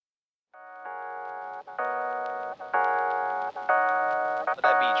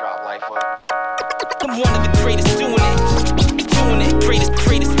Drop life up. I'm one of the greatest doing it,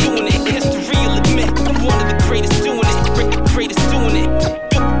 greatest doing it. History will admit, I'm one of the greatest doing it, history will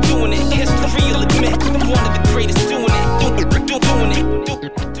admit, I'm one of the greatest doing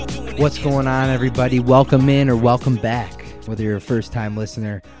it. What's going on, everybody? Welcome in or welcome back. Whether you're a first-time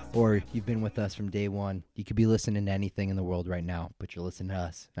listener or you've been with us from day one, you could be listening to anything in the world right now, but you're listening to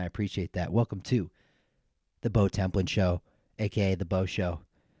us, and I appreciate that. Welcome to the Bo Templin Show, a.k.a. the Bo Show.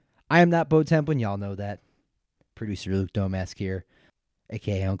 I am not Bo Templin, y'all know that. Producer Luke Domask here,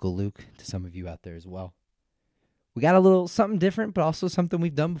 a.k.a. Uncle Luke, to some of you out there as well. We got a little something different, but also something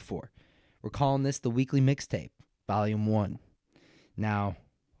we've done before. We're calling this the Weekly Mixtape, Volume 1. Now,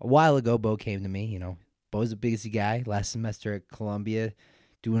 a while ago, Bo came to me, Bo's a busy guy, last semester at Columbia,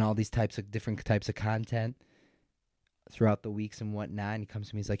 doing all these different types of content throughout the weeks and whatnot. And he comes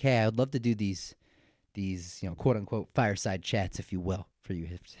to me, he's like, hey, I would love to do these quote-unquote fireside chats, if you will, for you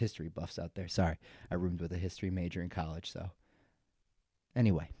history buffs out there. Sorry, I roomed with a history major in college, so.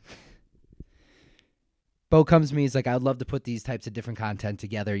 Anyway. Bo comes to me, he's like, I would love to put these types of different content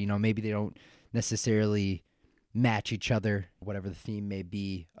together. Maybe they don't necessarily match each other, whatever the theme may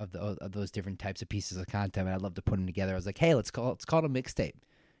be of those different types of pieces of content, but I'd love to put them together. I was like, hey, let's call it a mixtape.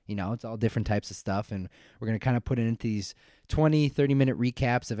 It's all different types of stuff, and we're going to kind of put it into these 20, 30-minute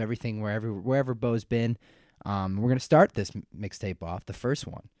recaps of everything wherever Bo's been. We're going to start this mixtape off, the first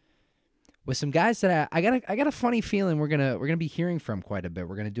one, with some guys that I got a funny feeling we're gonna be hearing from quite a bit.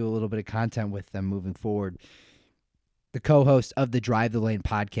 We're going to do a little bit of content with them moving forward. The co-host of the Drive the Lane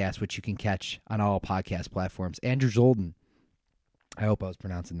podcast, which you can catch on all podcast platforms, Andrew Zoldan. I hope I was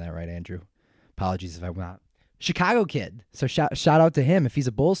pronouncing that right, Andrew. Apologies if I'm not. Chicago kid. So shout out to him. If he's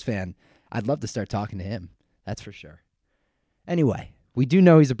a Bulls fan, I'd love to start talking to him. That's for sure. Anyway, we do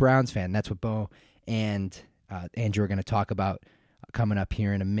know he's a Browns fan. That's what Bo and Andrew are going to talk about coming up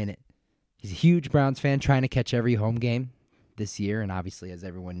here in a minute. He's a huge Browns fan, trying to catch every home game this year. And obviously, as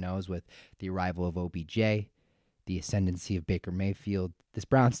everyone knows, with the arrival of OBJ, the ascendancy of Baker Mayfield, this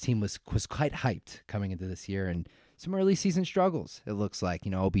Browns team was quite hyped coming into this year, and some early season struggles, it looks like.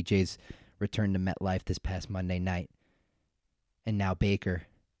 OBJ's returned to MetLife this past Monday night, and now Baker,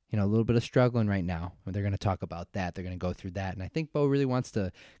 a little bit of struggling right now. They're going to talk about that. They're going to go through that, and I think Bo really wants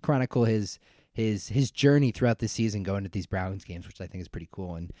to chronicle his journey throughout the season going to these Browns games, which I think is pretty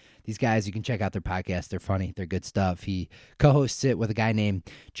cool. And these guys, you can check out their podcast. They're funny. They're good stuff. He co-hosts it with a guy named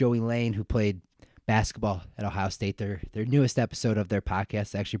Joey Lane, who played basketball at Ohio State. Their newest episode of their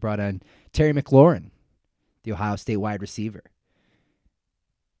podcast actually brought on Terry McLaurin, the Ohio State wide receiver,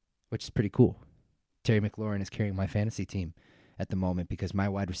 which is pretty cool. Terry McLaurin is carrying my fantasy team at the moment because my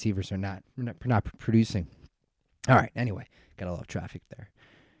wide receivers are not producing. All right, anyway, got a little traffic there.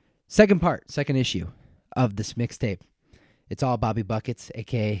 Second issue of this mixtape. It's all Bobby Buckets,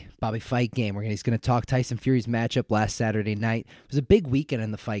 a.k.a. Bobby Fight Game. He's going to talk Tyson Fury's matchup last Saturday night. It was a big weekend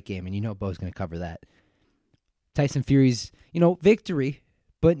in the fight game, and Bo's going to cover that. Tyson Fury's, victory,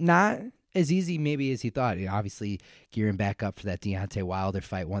 but not as easy maybe as he thought. Obviously gearing back up for that Deontay Wilder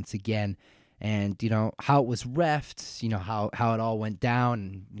fight once again. And, how it was reffed, how it all went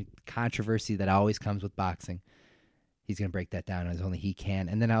down, and controversy that always comes with boxing. He's going to break that down as only he can.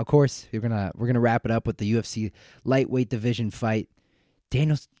 And then, of course, we're gonna wrap it up with the UFC lightweight division fight.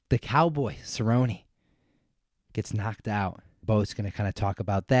 Daniel, the Cowboy, Cerrone, gets knocked out. Bo's going to kind of talk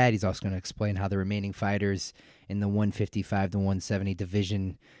about that. He's also going to explain how the remaining fighters in the 155 to 170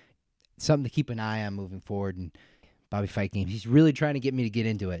 division, something to keep an eye on moving forward. And Bobby Fight Game, he's really trying to get me to get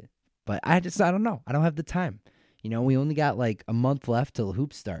into it. But I don't know. I don't have the time. We only got like a month left till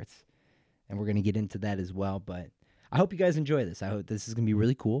Hoop starts. And we're going to get into that as well. But I hope you guys enjoy this. I hope this is going to be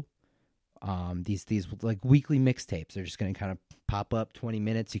really cool. These like weekly mixtapes, they're just going to kind of pop up 20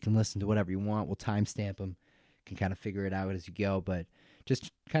 minutes. You can listen to whatever you want. We'll timestamp them. You can kind of figure it out as you go. But just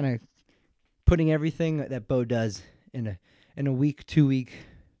kind of putting everything that Bo does in a week, 2 week,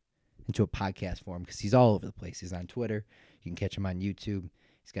 into a podcast form, because he's all over the place. He's on Twitter. You can catch him on YouTube.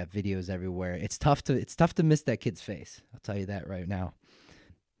 He's got videos everywhere. It's tough to miss that kid's face. I'll tell you that right now.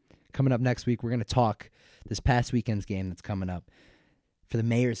 Coming up next week, we're going to talk this past weekend's game that's coming up for the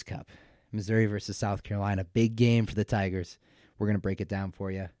Mayor's Cup, Missouri versus South Carolina. Big game for the Tigers. We're going to break it down for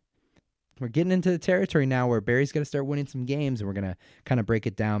you. We're getting into the territory now where Barry's going to start winning some games, and we're going to kind of break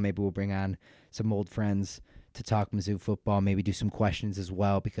it down. Maybe we'll bring on some old friends to talk Mizzou football, maybe do some questions as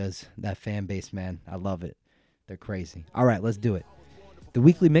well, because that fan base, man, I love it. They're crazy. All right, let's do it. The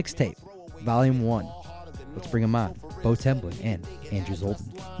Weekly Mixtape, Volume 1. Let's bring them on. Bo Templin and Andrew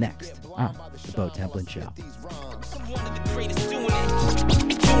Zoldan. Next on the Bo Templin Show. I'm one of the greatest doing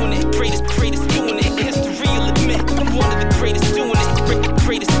it. Greatest doing it. History will admit, I'm one of the greatest doing it.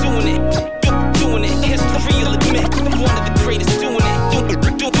 Greatest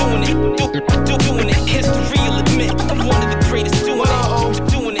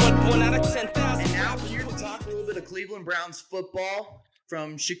Cleveland Browns football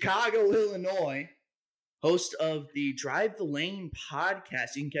from Chicago, Illinois, host of the Drive the Lane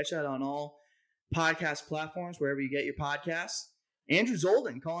podcast. You can catch that on all podcast platforms, wherever you get your podcasts. Andrew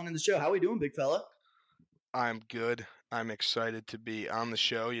Zoldan calling in the show. How are we doing, big fella? I'm good. I'm excited to be on the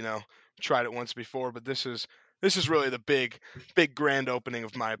show. Tried it once before, but this is really the big grand opening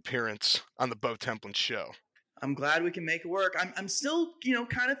of my appearance on the Bo Templin show. I'm glad we can make it work. I'm still,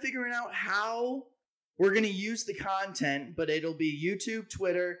 kind of figuring out how we're going to use the content, but it'll be YouTube,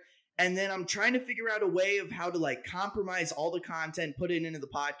 Twitter, and then I'm trying to figure out a way of how to compromise all the content, put it into the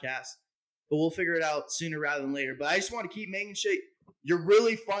podcast. But we'll figure it out sooner rather than later. But I just want to keep making sure you're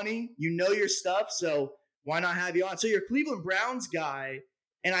really funny. You know your stuff, so why not have you on? So you're a Cleveland Browns guy,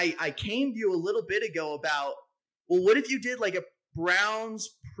 and I came to you a little bit ago about, well, what if you did a Browns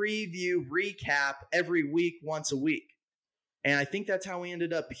preview recap every week, once a week? And I think that's how we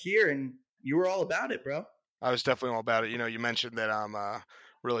ended up here, and you were all about it, bro. I was definitely all about it. You mentioned that I'm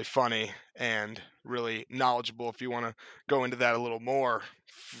really funny and really knowledgeable. If you want to go into that a little more,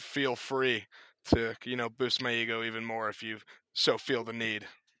 feel free to, boost my ego even more if you so feel the need.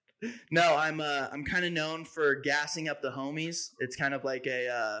 No, I'm kind of known for gassing up the homies. It's kind of like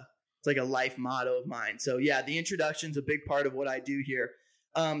a life motto of mine. So yeah, the introduction's a big part of what I do here.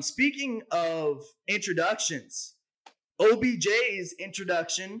 Speaking of introductions, OBJ's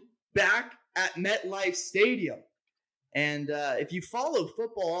introduction back at MetLife Stadium. And if you follow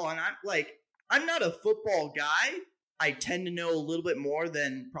football, and I'm not a football guy. I tend to know a little bit more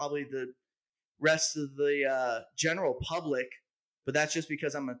than probably the rest of the general public, but that's just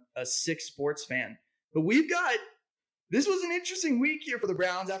because I'm a sick sports fan. But this was an interesting week here for the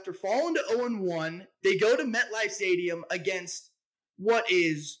Browns. After falling to 0-1, they go to MetLife Stadium against what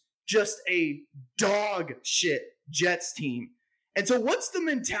is just a dog shit Jets team. And so what's the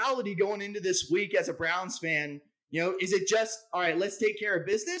mentality going into this week as a Browns fan? Is it just, all right, let's take care of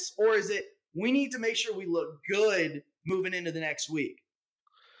business? Or is it, we need to make sure we look good moving into the next week?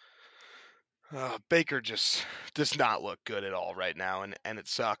 Baker just does not look good at all right now, and it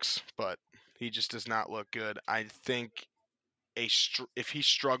sucks, but he just does not look good. I think if he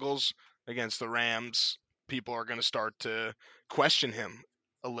struggles against the Rams, people are going to start to question him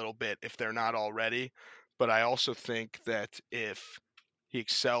a little bit if they're not already. But I also think that if he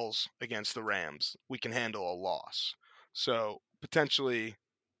excels against the Rams, we can handle a loss. So potentially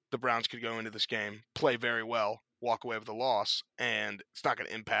the Browns could go into this game, play very well, walk away with a loss, and it's not going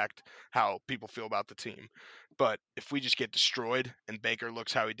to impact how people feel about the team. But if we just get destroyed and Baker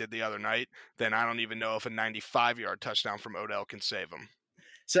looks how he did the other night, then I don't even know if a 95-yard touchdown from Odell can save him.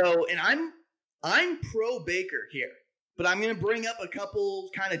 So, and I'm pro Baker here, but I'm going to bring up a couple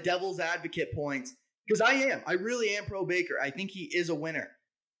kind of devil's advocate points because I really am pro Baker. I think he is a winner.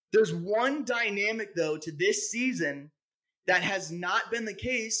 There's one dynamic, though, to this season that has not been the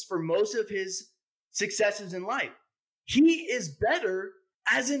case for most of his successes in life. He is better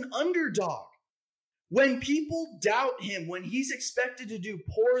as an underdog. When people doubt him, when he's expected to do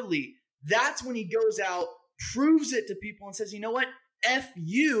poorly, that's when he goes out, proves it to people, and says, you know what? F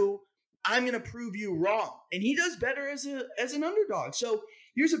you, I'm going to prove you wrong. And he does better as an underdog. So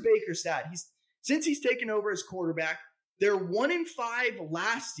here's a Baker stat. Since he's taken over as quarterback, they're 1-5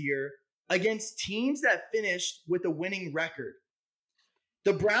 last year against teams that finished with a winning record.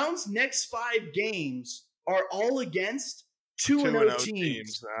 The Browns' next 5 games are all against 2-0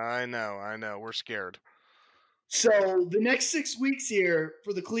 teams. I know. We're scared. So the next 6 weeks here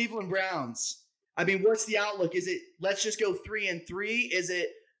for the Cleveland Browns, I mean, what's the outlook? Is it let's just go 3-3? Is it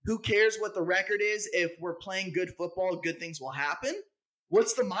who cares what the record is? If we're playing good football, good things will happen?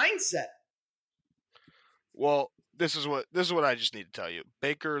 What's the mindset? Well, this is what I just need to tell you.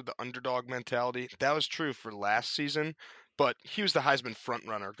 Baker, the underdog mentality, that was true for last season, but he was the Heisman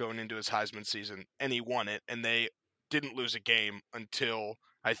frontrunner going into his Heisman season, and he won it, and they didn't lose a game until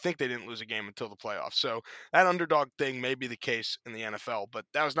the playoffs. So that underdog thing may be the case in the NFL, but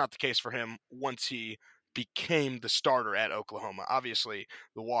that was not the case for him once he became the starter at Oklahoma. Obviously,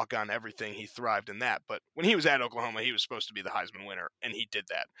 the walk-on everything, he thrived in that, but when he was at Oklahoma, he was supposed to be the Heisman winner, and he did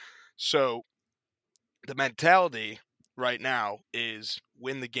that. So the mentality right now is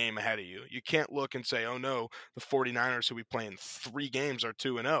win the game ahead of you. You can't look and say, oh no, the 49ers who we play in 3 games are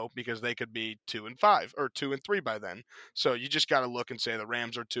 2-0 because they could be 2-5 or 2-3 by then. So you just got to look and say the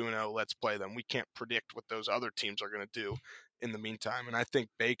Rams are 2-0, let's play them. We can't predict what those other teams are going to do in the meantime. And I think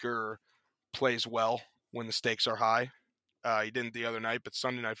Baker plays well when the stakes are high. He didn't the other night, but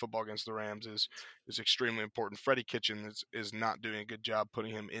Sunday Night Football against the Rams is extremely important. Freddie Kitchen is not doing a good job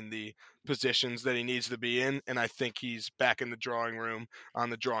putting him in the positions that he needs to be in, and I think he's back in the drawing room, on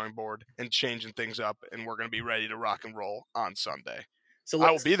the drawing board, and changing things up, and we're going to be ready to rock and roll on Sunday. So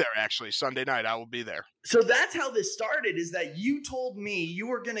I will be there, actually. Sunday night, I will be there. So that's how this started, is that you told me you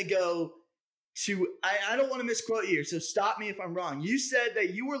were going to go to, I don't want to misquote you, so stop me if I'm wrong. You said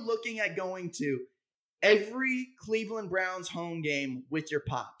that you were looking at going to every Cleveland Browns home game with your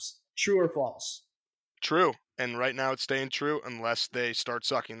pops. True or false? True. And right now it's staying true unless they start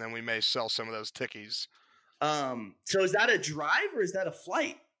sucking. Then we may sell some of those tickies. So is that a drive or is that a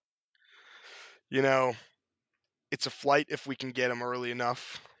flight? You know, it's a flight if we can get them early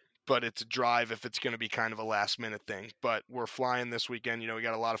enough, but it's a drive if it's going to be kind of a last minute thing. But we're flying this weekend. You know, we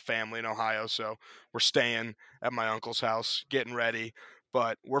got a lot of family in Ohio, so we're staying at my uncle's house, getting ready.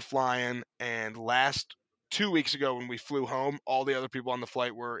 But we're flying, and 2 weeks ago when we flew home, all the other people on the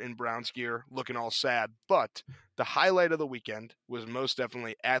flight were in Browns gear, looking all sad. But the highlight of the weekend was most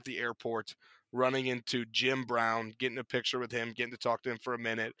definitely at the airport, running into Jim Brown, getting a picture with him, getting to talk to him for a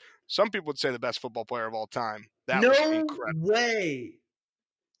minute. Some people would say the best football player of all time. That was incredible. No way.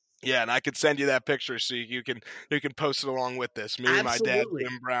 Yeah, and I could send you that picture so you can post it along with this. Me and my dad,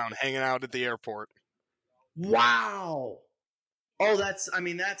 Jim Brown, hanging out at the airport. Wow. Oh, that's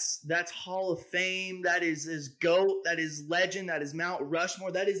Hall of Fame. That is GOAT. That is legend. That is Mount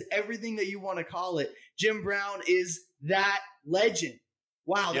Rushmore. That is everything that you want to call it. Jim Brown is that legend.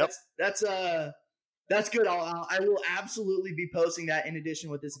 Wow, yep. that's good. I will absolutely be posting that in addition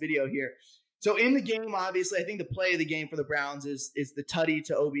with this video here. So in the game, obviously, I think the play of the game for the Browns is the tutty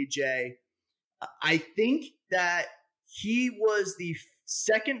to OBJ. I think that he was the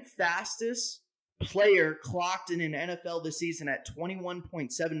second fastest player clocked in an NFL this season at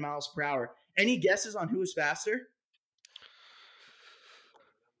 21.7 miles per hour. Any guesses on who was faster?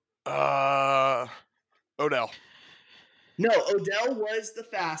 Odell. No, Odell was the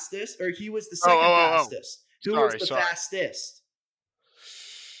fastest, or he was the second fastest. Who was the fastest?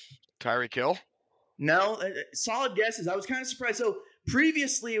 Tyreek Hill? No, solid guesses. I was kind of surprised. So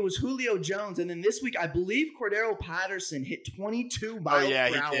previously it was Julio Jones, and then this week I believe Cordero Patterson hit 22 miles per hour. Oh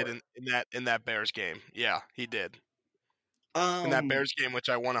yeah, he did in that Bears game. Yeah, he did. In that Bears game, which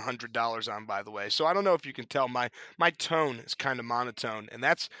I won $100 on, by the way. So I don't know if you can tell, my tone is kind of monotone, and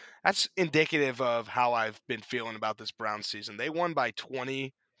that's indicative of how I've been feeling about this Browns season. They won by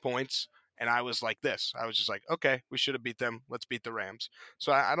 20 points, and I was like this. I was just like, okay, we should have beat them. Let's beat the Rams.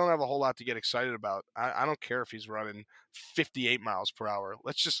 So I don't have a whole lot to get excited about. I don't care if he's running 58 miles per hour.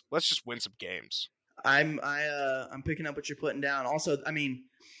 Let's just win some games. I'm picking up what you're putting down. Also, I mean,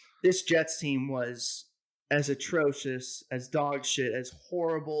 this Jets team was as atrocious, as dog shit, as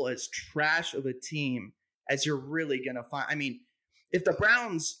horrible, as trash of a team as you're really going to find. I mean, if the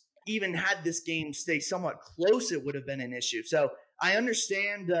Browns even had this game stay somewhat close, it would have been an issue. So I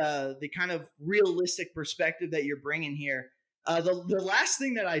understand the kind of realistic perspective that you're bringing here. The last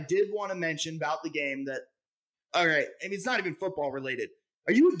thing that I did want to mention about the game that, all right, I mean, it's not even football related.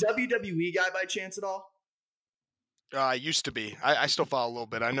 Are you a WWE guy by chance at all? I used to be. I still follow a little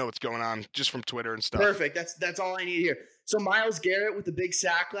bit. I know what's going on just from Twitter and stuff. Perfect. That's all I need here. So Myles Garrett with the big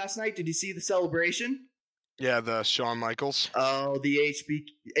sack last night. Did you see the celebration? Yeah, the Shawn Michaels. Oh, the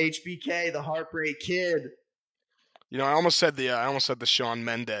HBK, the Heartbreak Kid. You know, I almost said the Shawn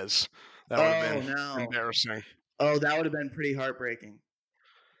Mendes. That would have been embarrassing. Oh, that would have been pretty heartbreaking.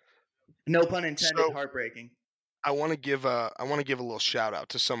 No pun intended. So, heartbreaking. I want to give a little shout out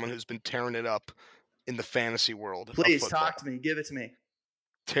to someone who's been tearing it up in the fantasy world. Please talk to me. Give it to me.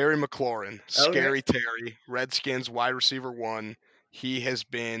 Terry McLaurin, Scary Terry, Redskins wide receiver 1. He has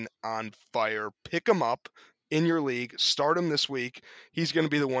been on fire. Pick him up in your league. Start him this week. He's going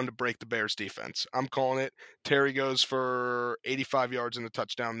to be the one to break the Bears defense. I'm calling it. Terry goes for 85 yards in the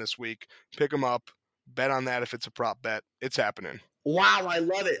touchdown this week. Pick him up. Bet on that if it's a prop bet. It's happening. Wow, I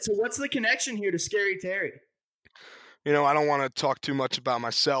love it. So what's the connection here to Scary Terry? You know, I don't want to talk too much about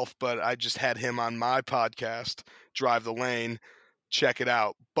myself, but I just had him on my podcast, Drive the Lane. Check it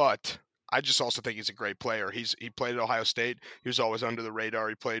out. But I just also think he's a great player. He played at Ohio State. He was always under the radar.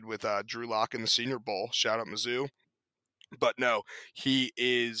 He played with Drew Lock in the Senior Bowl. Shout out Mizzou. But no,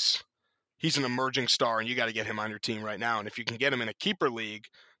 he's an emerging star, and you got to get him on your team right now. And if you can get him in a keeper league,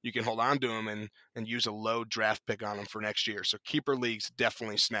 you can hold on to him and use a low draft pick on him for next year. So keeper leagues,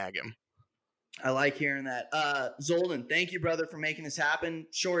 definitely snag him. I like hearing that. Zoldan, thank you, brother, for making this happen.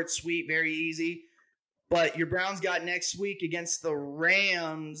 Short, sweet, very easy. But your Browns got next week against the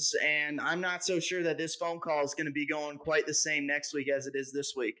Rams, and I'm not so sure that this phone call is going to be going quite the same next week as it is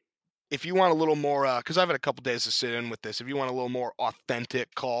this week. if you want a little more, because I've had a couple days to sit in with this, if you want a little more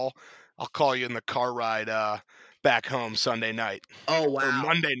authentic call, I'll call you in the car ride back home Sunday night. Oh, Or wow.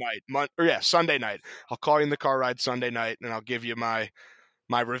 Monday night. Sunday night. I'll call you in the car ride Sunday night, and I'll give you my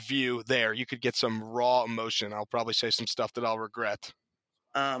review there. You could get some raw emotion. I'll probably say some stuff that I'll regret.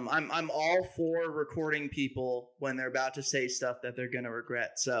 I'm all for recording people when they're about to say stuff that they're gonna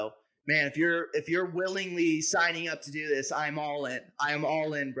regret. So, man, if you're willingly signing up to do this, I'm all in. I am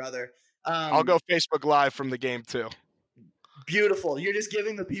all in, brother. I'll go Facebook Live from the game too. Beautiful. You're just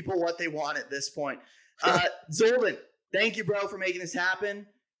giving the people what they want at this point. Zoldan, thank you, bro, for making this happen.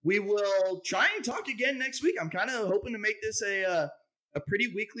 We will try and talk again next week. I'm kind of hoping to make this a pretty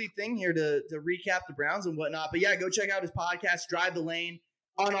weekly thing here to recap the Browns and whatnot. But yeah, go check out his podcast, Drive the Lane,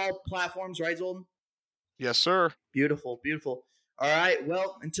 on all platforms, right, Zoldan? Yes, sir. Beautiful, beautiful. All right,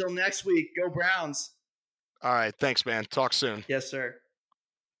 well, until next week, go Browns. All right, thanks, man. Talk soon. Yes, sir.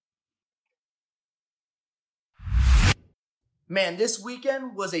 Man, this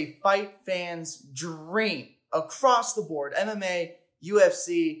weekend was a fight fan's dream across the board. MMA,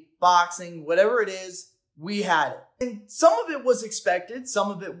 UFC, boxing, whatever it is, we had it. And some of it was expected, some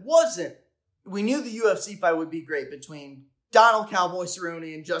of it wasn't. We knew the UFC fight would be great between Donald Cowboy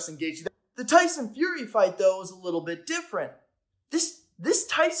Cerrone and Justin Gaethje. The Tyson Fury fight, though, was a little bit different. This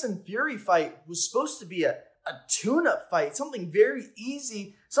Tyson Fury fight was supposed to be a tune-up fight, something very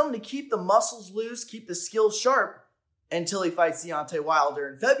easy, something to keep the muscles loose, keep the skills sharp, until he fights Deontay Wilder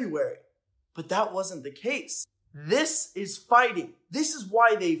in February. But that wasn't the case. This is fighting. This is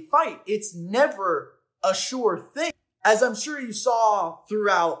why they fight. It's never a sure thing. As I'm sure you saw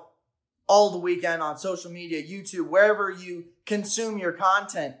throughout all the weekend on social media, YouTube, wherever you consume your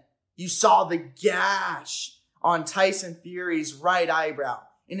content, you saw the gash on Tyson Fury's right eyebrow.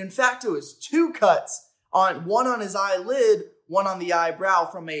 And in fact, it was 2 cuts, one on his eyelid, one on the eyebrow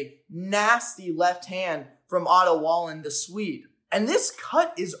from a nasty left hand from Otto Wallen, the Swede. And this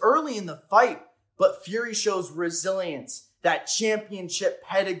cut is early in the fight, but Fury shows resilience, that championship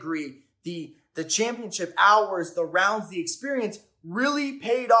pedigree, the championship hours, the rounds, the experience really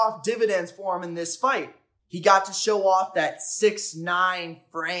paid off dividends for him in this fight. He got to show off that 6'9"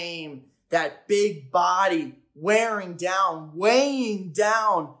 frame, that big body weighing down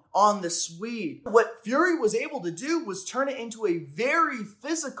on the Swede. What Fury was able to do was turn it into a very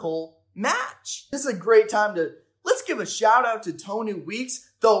physical match. This is a great time let's give a shout out to Tony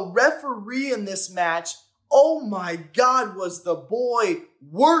Weeks, the referee in this match. Oh my God, was the boy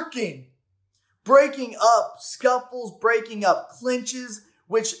working, breaking up scuffles, breaking up clinches,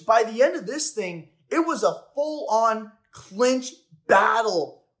 which by the end of this thing, it was a full-on clinch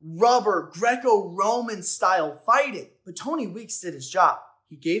battle, rubber, Greco-Roman style fighting. But Tony Weeks did his job.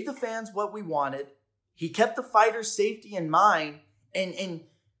 He gave the fans what we wanted. He kept the fighter's safety in mind. And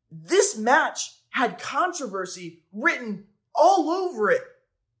this match had controversy written all over it.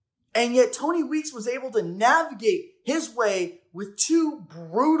 And yet Tony Weeks was able to navigate his way with 2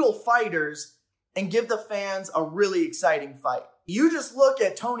 brutal fighters and give the fans a really exciting fight. You just look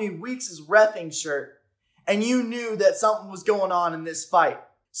at Tony Weeks' reffing shirt and you knew that something was going on in this fight.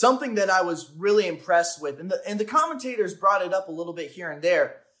 Something that I was really impressed with. And the commentators brought it up a little bit here and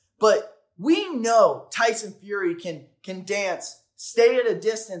there. But we know Tyson Fury can dance, stay at a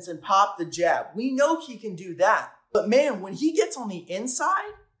distance, and pop the jab. We know he can do that. But man, when he gets on the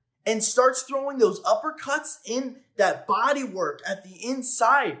inside and starts throwing those uppercuts in that body work at the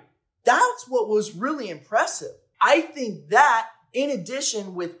inside, that's what was really impressive. I think that, in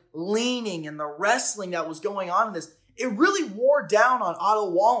addition with leaning and the wrestling that was going on in this, it really wore down on Otto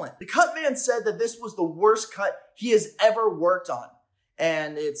Wallen. The cut man said that this was the worst cut he has ever worked on.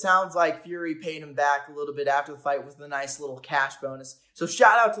 And it sounds like Fury paid him back a little bit after the fight with a nice little cash bonus. So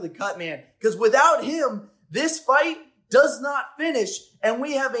shout out to the cut man, because without him, this fight does not finish, and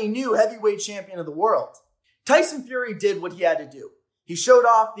we have a new heavyweight champion of the world. Tyson Fury did what he had to do. He showed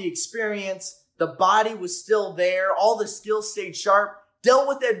off the experience. The body was still there. All the skills stayed sharp, dealt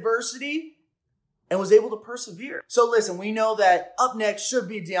with adversity, and was able to persevere. So listen, we know that up next should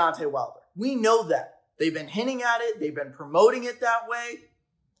be Deontay Wilder. We know that. They've been hinting at it. They've been promoting it that way.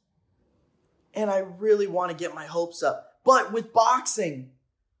 And I really want to get my hopes up. But with boxing,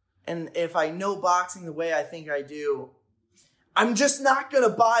 and if I know boxing the way I think I do, I'm just not going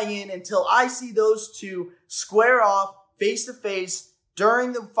to buy in until I see those 2 square off face to face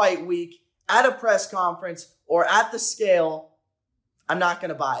during the fight week at a press conference or at the scale. I'm not going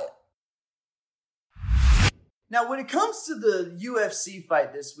to buy it. Now, when it comes to the UFC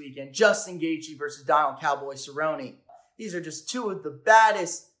fight this weekend, Justin Gaethje versus Donald Cowboy Cerrone, these are just 2 of the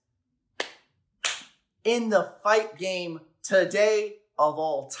baddest in the fight game today. of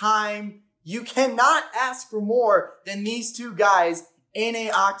all time. You cannot ask for more than these two guys in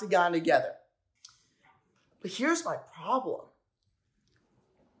an octagon together. But here's my problem.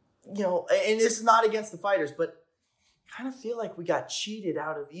 You know, and this is not against the fighters, but I kind of feel like we got cheated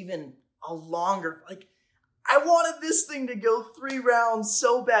out of even a longer, like, I wanted this thing to go 3 rounds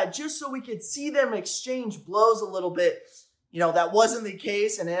so bad, just so we could see them exchange blows a little bit. You know, that wasn't the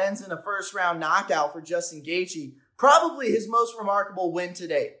case, and it ends in a first-round knockout for Justin Gaethje. Probably his most remarkable win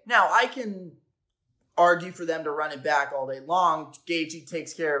today. Now, I can argue for them to run it back all day long. Gaethje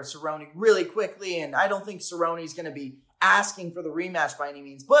takes care of Cerrone really quickly, and I don't think Cerrone's going to be asking for the rematch by any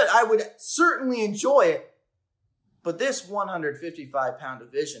means, but I would certainly enjoy it. But this 155-pound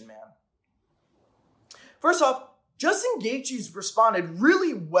division, man. First off, Justin Gaethje's responded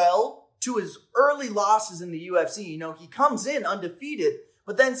really well to his early losses in the UFC. You know, he comes in undefeated,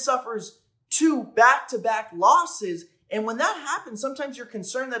 but then suffers 2 back-to-back losses. And when that happens, sometimes you're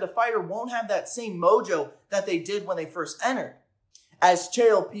concerned that a fighter won't have that same mojo that they did when they first entered. As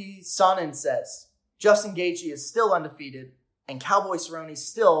Chael P. Sonnen says, Justin Gaethje is still undefeated, and Cowboy Cerrone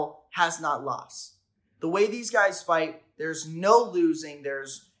still has not lost. The way these guys fight, there's no losing,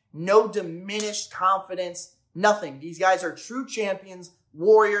 there's no diminished confidence, nothing. These guys are true champions,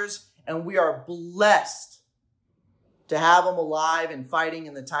 warriors, and we are blessed to have them alive and fighting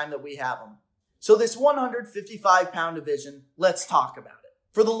in the time that we have them. So this 155-pound division, let's talk about it.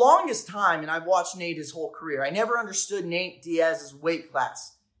 For the longest time, and I've watched Nate his whole career, I never understood Nate Diaz's weight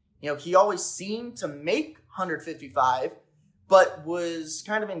class. You know, he always seemed to make 155, but was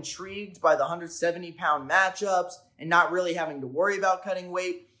kind of intrigued by the 170-pound matchups and not really having to worry about cutting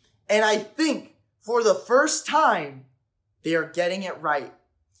weight. And I think for the first time, they are getting it right.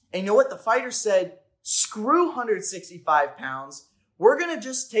 And you know what? The fighter said, screw 165 pounds. We're going to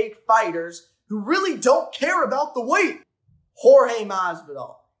just take fighters who really don't care about the weight. Jorge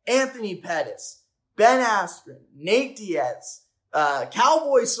Masvidal, Anthony Pettis, Ben Askren, Nate Diaz,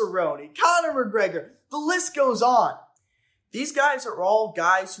 Cowboy Cerrone, Conor McGregor. The list goes on. These guys are all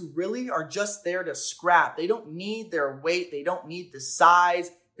guys who really are just there to scrap. They don't need their weight. They don't need the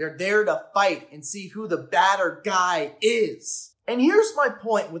size. They're there to fight and see who the badder guy is. And here's my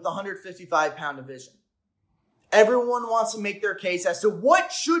point with the 155-pound division. Everyone wants to make their case as to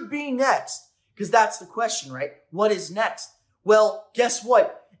what should be next. Because that's the question, right? What is next? Well, guess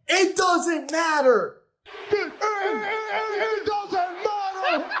what? It doesn't matter. It doesn't matter.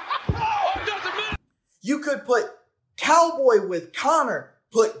 You could put Cowboy with Conor,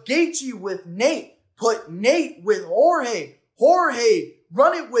 put Gaethje with Nate, put Nate with Jorge,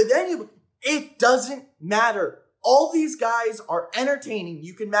 run it with anybody. It doesn't matter. All these guys are entertaining.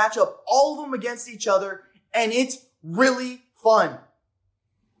 You can match up all of them against each other, and it's really fun.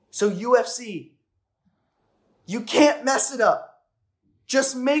 So UFC, you can't mess it up.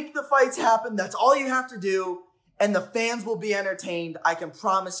 Just make the fights happen. That's all you have to do, and the fans will be entertained. I can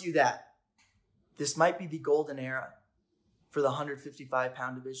promise you that. This might be the golden era for the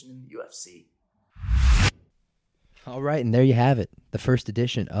 155-pound division in the UFC. All right, and there you have it. The first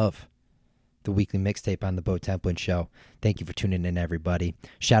edition of the Weekly Mixtape on the Bo Templin Show. Thank you for tuning in, everybody.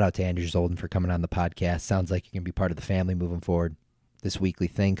 Shout out to Andrew Zoldan for coming on the podcast. Sounds like you're going to be part of the family moving forward. This weekly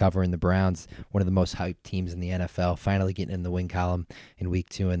thing covering the Browns, one of the most hyped teams in the NFL, finally getting in the win column in Week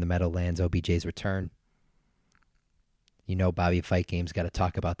 2 in the Meadowlands, OBJ's return. You know, Bobby Fight Game's got to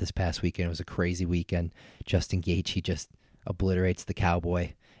talk about this past weekend. It was a crazy weekend. Justin Gaethje just obliterates the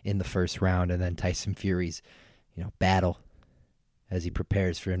Cowboy in the first round, and then Tyson Fury's, battle as he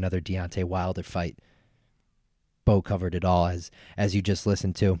prepares for another Deontay Wilder fight. Bo covered it all as you just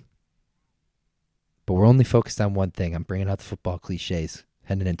listened to. But we're only focused on one thing. I'm bringing out the football cliches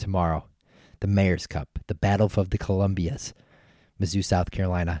heading in tomorrow. The Mayor's Cup, the Battle of the Columbias. Mizzou, South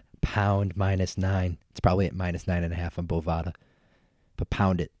Carolina, pound -9. It's probably at -9.5 on Bovada. But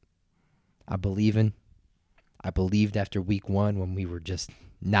pound it. I believed after week 1 when we were just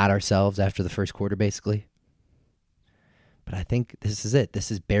not ourselves after the first quarter, basically. But I think this is it.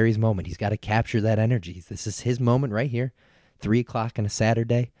 This is Barry's moment. He's got to capture that energy. This is his moment right here. 3 o'clock on a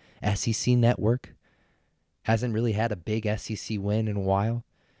Saturday. SEC Network. Hasn't really had a big SEC win in a while.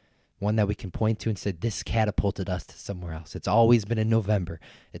 One that we can point to and say, this catapulted us to somewhere else. It's always been in November.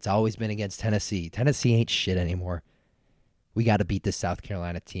 It's always been against Tennessee. Tennessee ain't shit anymore. We got to beat this South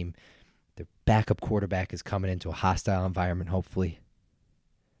Carolina team. Their backup quarterback is coming into a hostile environment, hopefully.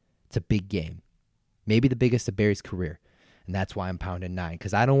 It's a big game. Maybe the biggest of Barry's career. And that's why I'm pounding 9.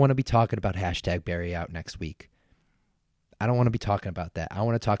 Because I don't want to be talking about #Barry out next week. I don't want to be talking about that. I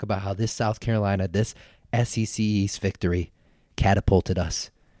want to talk about how this South Carolina, this SEC East victory catapulted us.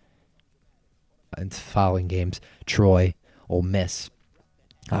 And following games, Troy, Ole Miss,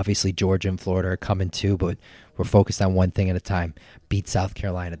 Obviously, Georgia and Florida are coming too, but we're focused on one thing at a time. Beat South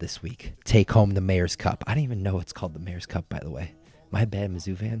Carolina this week. Take home the Mayor's Cup. I don't even know it's called the Mayor's Cup, by the way. Am I a bad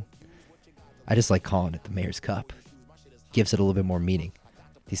Mizzou fan? I just like calling it the Mayor's Cup. Gives it a little bit more meaning.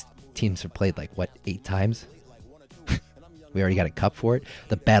 These teams have played 8 times? We already got a cup for it.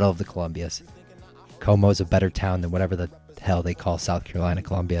 The Battle of the Columbias. Como's a better town than whatever the hell they call South Carolina,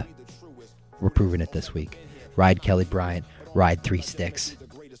 Columbia. We're proving it this week. Ride Kelly Bryant. Ride 3 Sticks.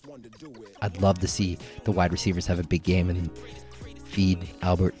 I'd love to see the wide receivers have a big game and feed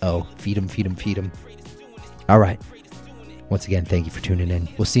Albert O. Feed him, feed him, feed him. All right. Once again, thank you for tuning in.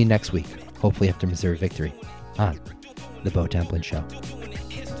 We'll see you next week, hopefully after Missouri victory, on The Bo Templin Show.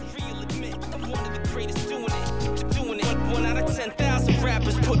 1 out of 10,000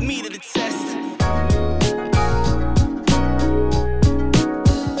 rappers put me to the test.